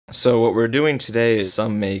So what we're doing today is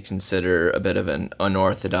some may consider a bit of an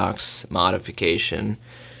unorthodox modification.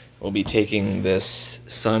 We'll be taking this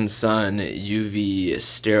SunSun UV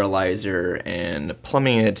sterilizer and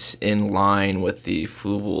plumbing it in line with the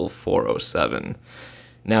Fluval 407.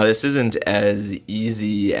 Now this isn't as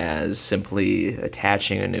easy as simply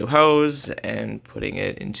attaching a new hose and putting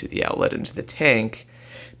it into the outlet into the tank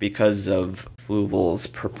because of Fluval's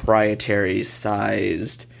proprietary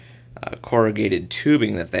sized corrugated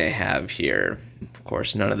tubing that they have here. Of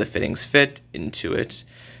course, none of the fittings fit into it,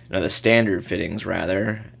 none of the standard fittings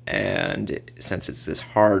rather, and since it's this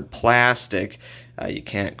hard plastic, you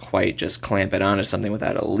can't quite just clamp it onto something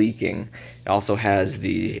without it leaking. It also has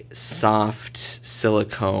the soft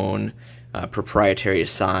silicone proprietary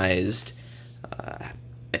sized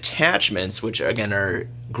attachments, which again are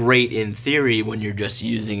great in theory when you're just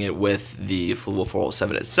using it with the Fluval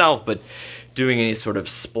 407 itself, but doing any sort of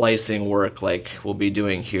splicing work like we'll be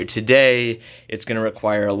doing here today, it's going to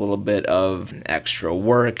require a little bit of extra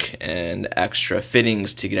work and extra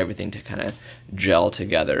fittings to get everything to kind of gel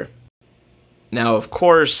together. Now, of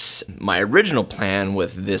course, my original plan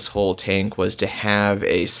with this whole tank was to have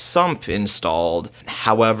a sump installed.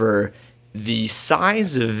 However, the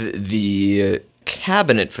size of the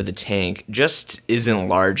cabinet for the tank just isn't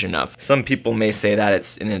large enough. Some people may say that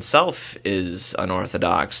it's in itself is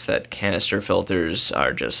unorthodox, that canister filters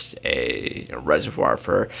are just a reservoir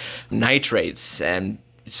for nitrates, and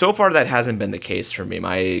so far that hasn't been the case for me.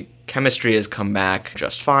 My chemistry has come back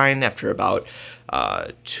just fine after about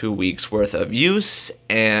 2 weeks worth of use,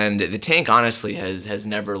 and the tank honestly has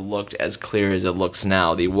never looked as clear as it looks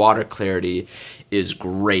now. The water clarity is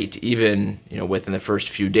great, even within the first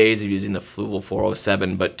few days of using the Fluval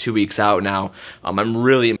 407, but 2 weeks out now, I'm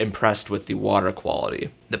really impressed with the water quality.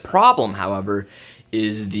 The problem, however,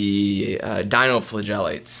 is the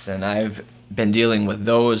dinoflagellates, and I've been dealing with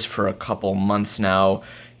those for a couple months now,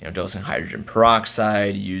 dosing hydrogen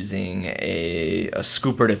peroxide, using a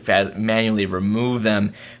scooper to manually remove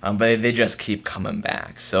them, but they just keep coming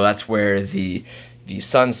back. So that's where the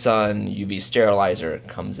SunSun UV sterilizer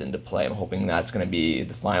comes into play. I'm hoping that's going to be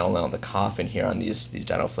the final nail in the coffin here on these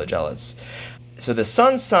dinoflagellates. So the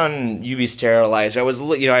SunSun UV sterilizer,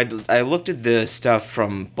 I looked at the stuff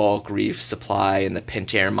from Bulk Reef Supply and the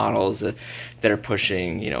Pentair models that are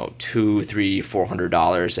pushing $200, $300,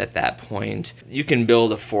 $400 at that point. You can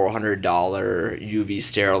build a $400 UV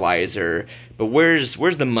sterilizer, but where's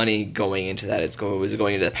the money going into that? Is it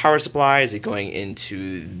going into the power supply? Is it going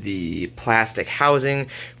into the plastic housing?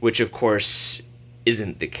 Which of course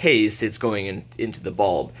isn't the case. It's going into the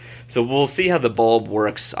bulb. So we'll see how the bulb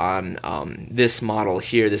works on this model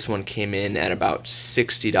here. This one came in at about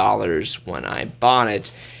 $60 when I bought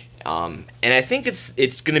it. And I think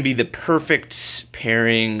it's going to be the perfect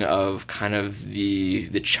pairing of kind of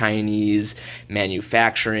the Chinese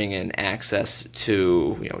manufacturing and access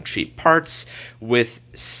to cheap parts with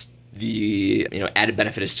the added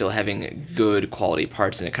benefit is still having good quality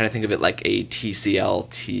parts in it. Kind of think of it like a TCL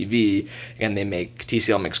TV. Again,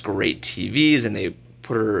 TCL makes great TVs, and they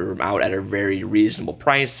put them out at a very reasonable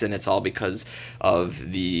price, and it's all because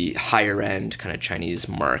of the higher end kind of Chinese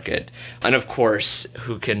market. And of course,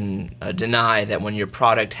 who can deny that when your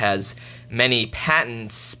product has many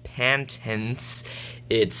patents,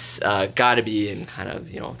 it's got to be in kind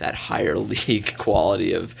of that higher league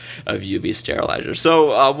quality of UV sterilizer.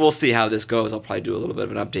 So we'll see how this goes. I'll probably do a little bit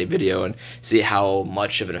of an update video and see how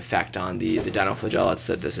much of an effect on the dinoflagellates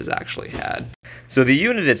that this has actually had. So the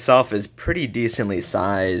unit itself is pretty decently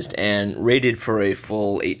sized and rated for a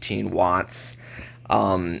full 18 watts.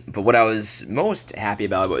 But what I was most happy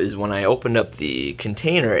about is when I opened up the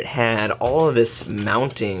container, it had all of this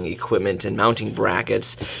mounting equipment and mounting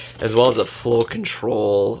brackets, as well as a flow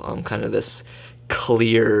control, kind of this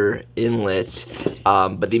clear inlet.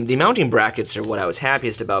 But the mounting brackets are what I was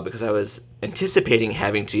happiest about, because I was anticipating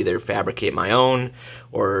having to either fabricate my own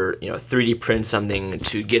or 3D print something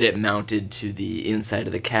to get it mounted to the inside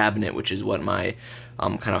of the cabinet, which is what my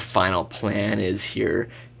kind of final plan is here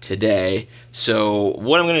today. So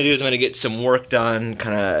what I'm going to do is I'm going to get some work done,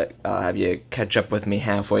 kind of have you catch up with me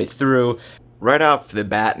halfway through. Right off the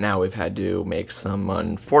bat now, we've had to make some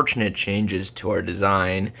unfortunate changes to our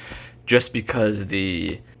design just because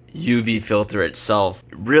the UV filter itself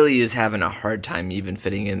really is having a hard time even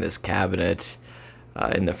fitting in this cabinet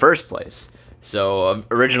in the first place. So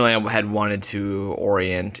originally I had wanted to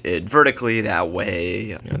orient it vertically, that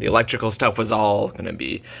way the electrical stuff was all going to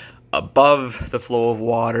be above the flow of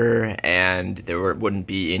water, and there wouldn't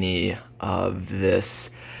be any of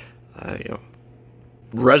this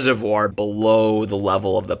reservoir below the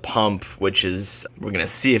level of the pump, which is, we're going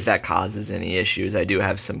to see if that causes any issues. I do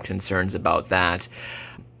have some concerns about that,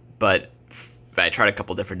 but I tried a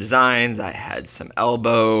couple different designs. I had some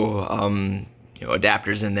elbow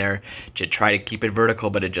adapters in there to try to keep it vertical,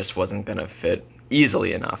 but it just wasn't going to fit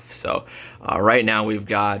easily enough. So right now we've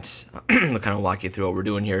got, I'll kind of walk you through what we're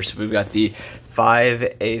doing here. So we've got the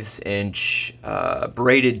 5/8 inch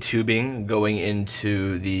braided tubing going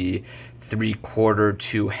into the 3/4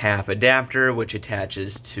 to 1/2 adapter, which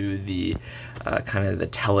attaches to the kind of the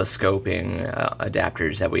telescoping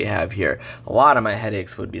adapters that we have here. A lot of my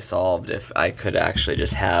headaches would be solved if I could actually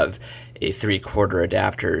just have a 3/4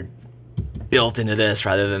 adapter built into this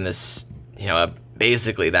rather than this,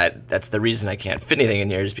 basically that's the reason I can't fit anything in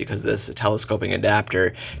here, is because this telescoping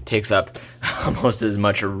adapter takes up almost as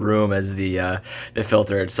much room as the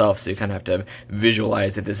filter itself, so you kind of have to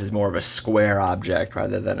visualize that this is more of a square object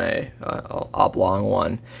rather than a oblong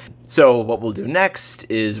one. So what we'll do next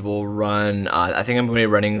is we'll run, I think I'm going to be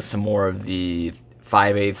running some more of the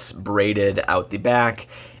 5/8 braided out the back,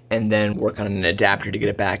 and then work on an adapter to get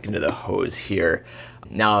it back into the hose here.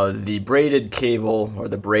 Now the braided cable, or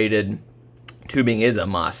the braided tubing, is a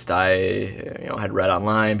must. I had read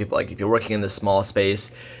online, people like, if you're working in this small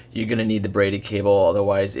space, you're going to need the braided cable,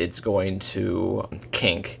 otherwise it's going to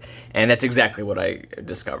kink. And that's exactly what I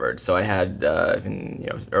discovered. So I had,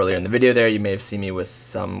 earlier in the video there, you may have seen me with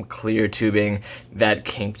some clear tubing that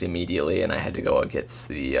kinked immediately, and I had to go and get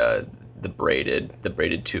the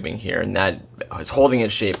braided tubing here, and that is holding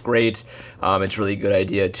its shape great. It's really a good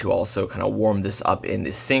idea to also kind of warm this up in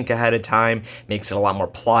the sink ahead of time. Makes it a lot more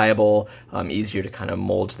pliable, easier to kind of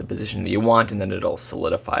mold to the position that you want, and then it'll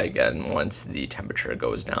solidify again once the temperature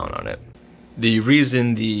goes down on it. The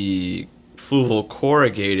reason the Fluval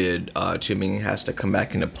corrugated tubing has to come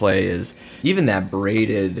back into play is even that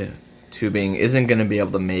braided tubing isn't going to be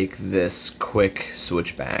able to make this quick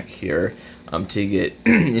switch back here to get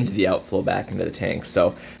into the outflow back into the tank.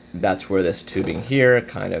 So that's where this tubing here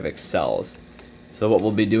kind of excels. So what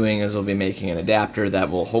we'll be doing is we'll be making an adapter that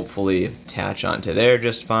will hopefully attach onto there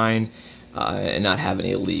just fine and not have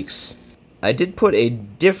any leaks. I did put a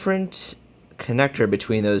different connector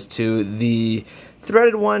between those two. The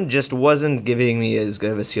threaded one just wasn't giving me as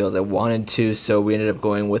good of a seal as I wanted to, so we ended up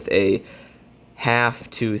going with a 1/2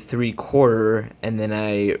 to 3/4, and then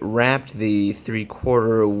I wrapped the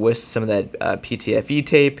 3/4 with some of that PTFE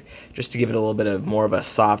tape just to give it a little bit of more of a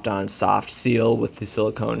soft on soft seal with the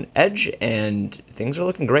silicone edge, and things are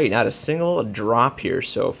looking great. Not a single drop here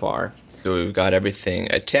so far. So we've got everything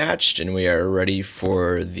attached and we are ready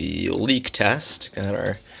for the leak test. Got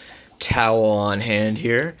our towel on hand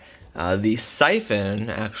here. The siphon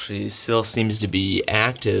actually still seems to be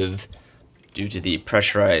active due to the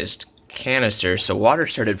pressurized canister, so water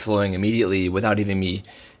started flowing immediately without even me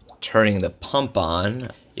turning the pump on.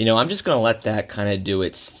 I'm just gonna let that kind of do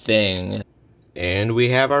its thing, and we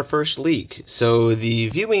have our first leak. So the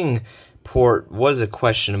viewing port was a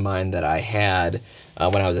question of mine that I had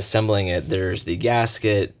when I was assembling it. There's the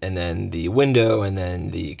gasket, and then the window, and then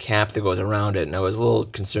the cap that goes around it, and I was a little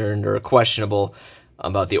concerned or questionable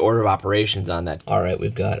about the order of operations on that. All right,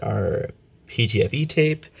 we've got our PTFE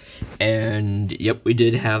tape, and yep, we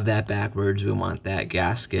did have that backwards. We want that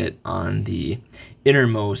gasket on the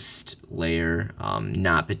innermost layer,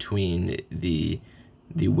 not between the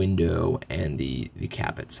window and the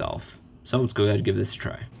cap itself. So let's go ahead and give this a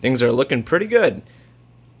try. Things are looking pretty good.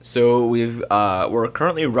 So we're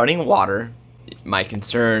currently running water. My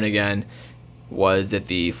concern again was that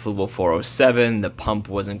the Fluval 407, the pump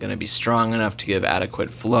wasn't going to be strong enough to give adequate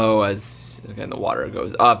flow, as again the water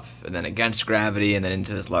goes up and then against gravity and then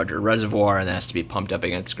into this larger reservoir, and then has to be pumped up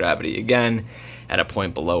against gravity again at a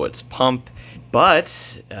point below its pump.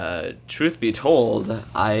 But truth be told,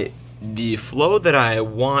 the flow that I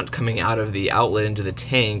want coming out of the outlet into the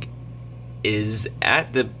tank is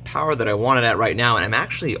at the power that I want it at right now, and I'm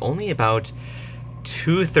actually only about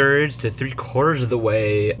 2/3 to 3/4 of the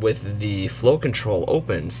way with the flow control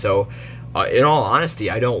open. So in all honesty,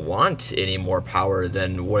 I don't want any more power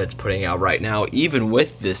than what it's putting out right now. Even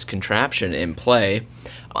with this contraption in play,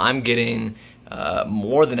 I'm getting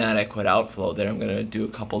more than adequate outflow there. I'm going to do a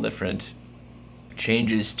couple different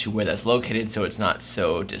changes to where that's located so it's not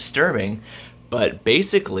so disturbing, but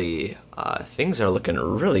basically things are looking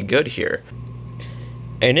really good here.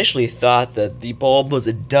 I initially thought that the bulb was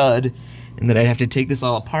a dud and that I'd have to take this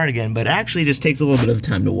all apart again, but it actually just takes a little bit of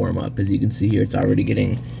time to warm up. As you can see here, it's already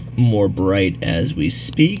getting more bright as we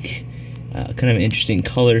speak, kind of an interesting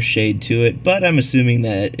color shade to it, but I'm assuming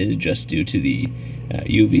that is just due to the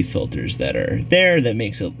UV filters that are there that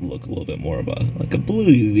makes it look a little bit more of like a blue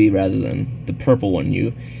UV rather than the purple one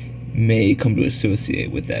you may come to associate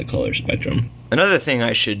with that color spectrum. Another thing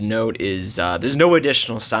I should note is there's no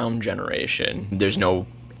additional sound generation. There's no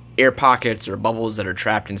air pockets or bubbles that are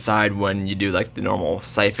trapped inside when you do like the normal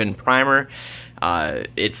siphon primer.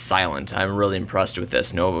 It's silent. I'm really impressed with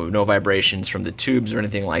this. No vibrations from the tubes or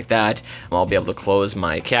anything like that. I'll be able to close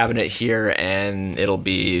my cabinet here and it'll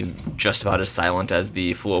be just about as silent as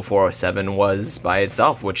the Fluval 407 was by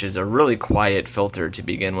itself, which is a really quiet filter to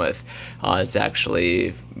begin with. It's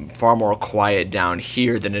actually far more quiet down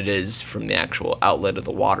here than it is from the actual outlet of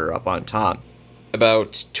the water up on top.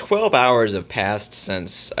 About 12 hours have passed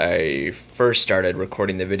since I first started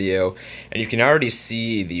recording the video, and you can already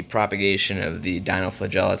see the propagation of the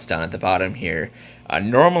dinoflagellates down at the bottom here.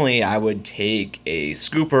 Normally I would take a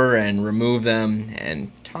scooper and remove them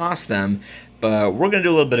and toss them, but we're going to do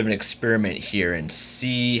a little bit of an experiment here and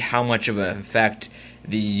see how much of an effect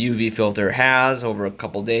the UV filter has over a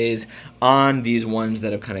couple days on these ones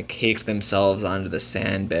that have kind of caked themselves onto the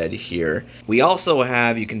sand bed here. We also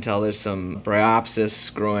have, you can tell there's some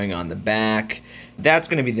bryopsis growing on the back. That's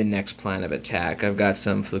going to be the next plan of attack. I've got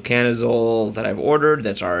some fluconazole that I've ordered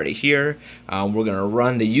that's already here. We're going to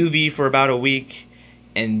run the UV for about a week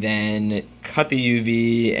and then cut the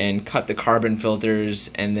UV and cut the carbon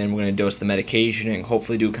filters, and then we're going to dose the medication and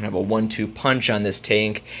hopefully do kind of a 1-2 punch on this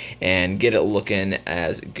tank and get it looking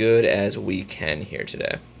as good as we can here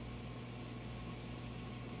today.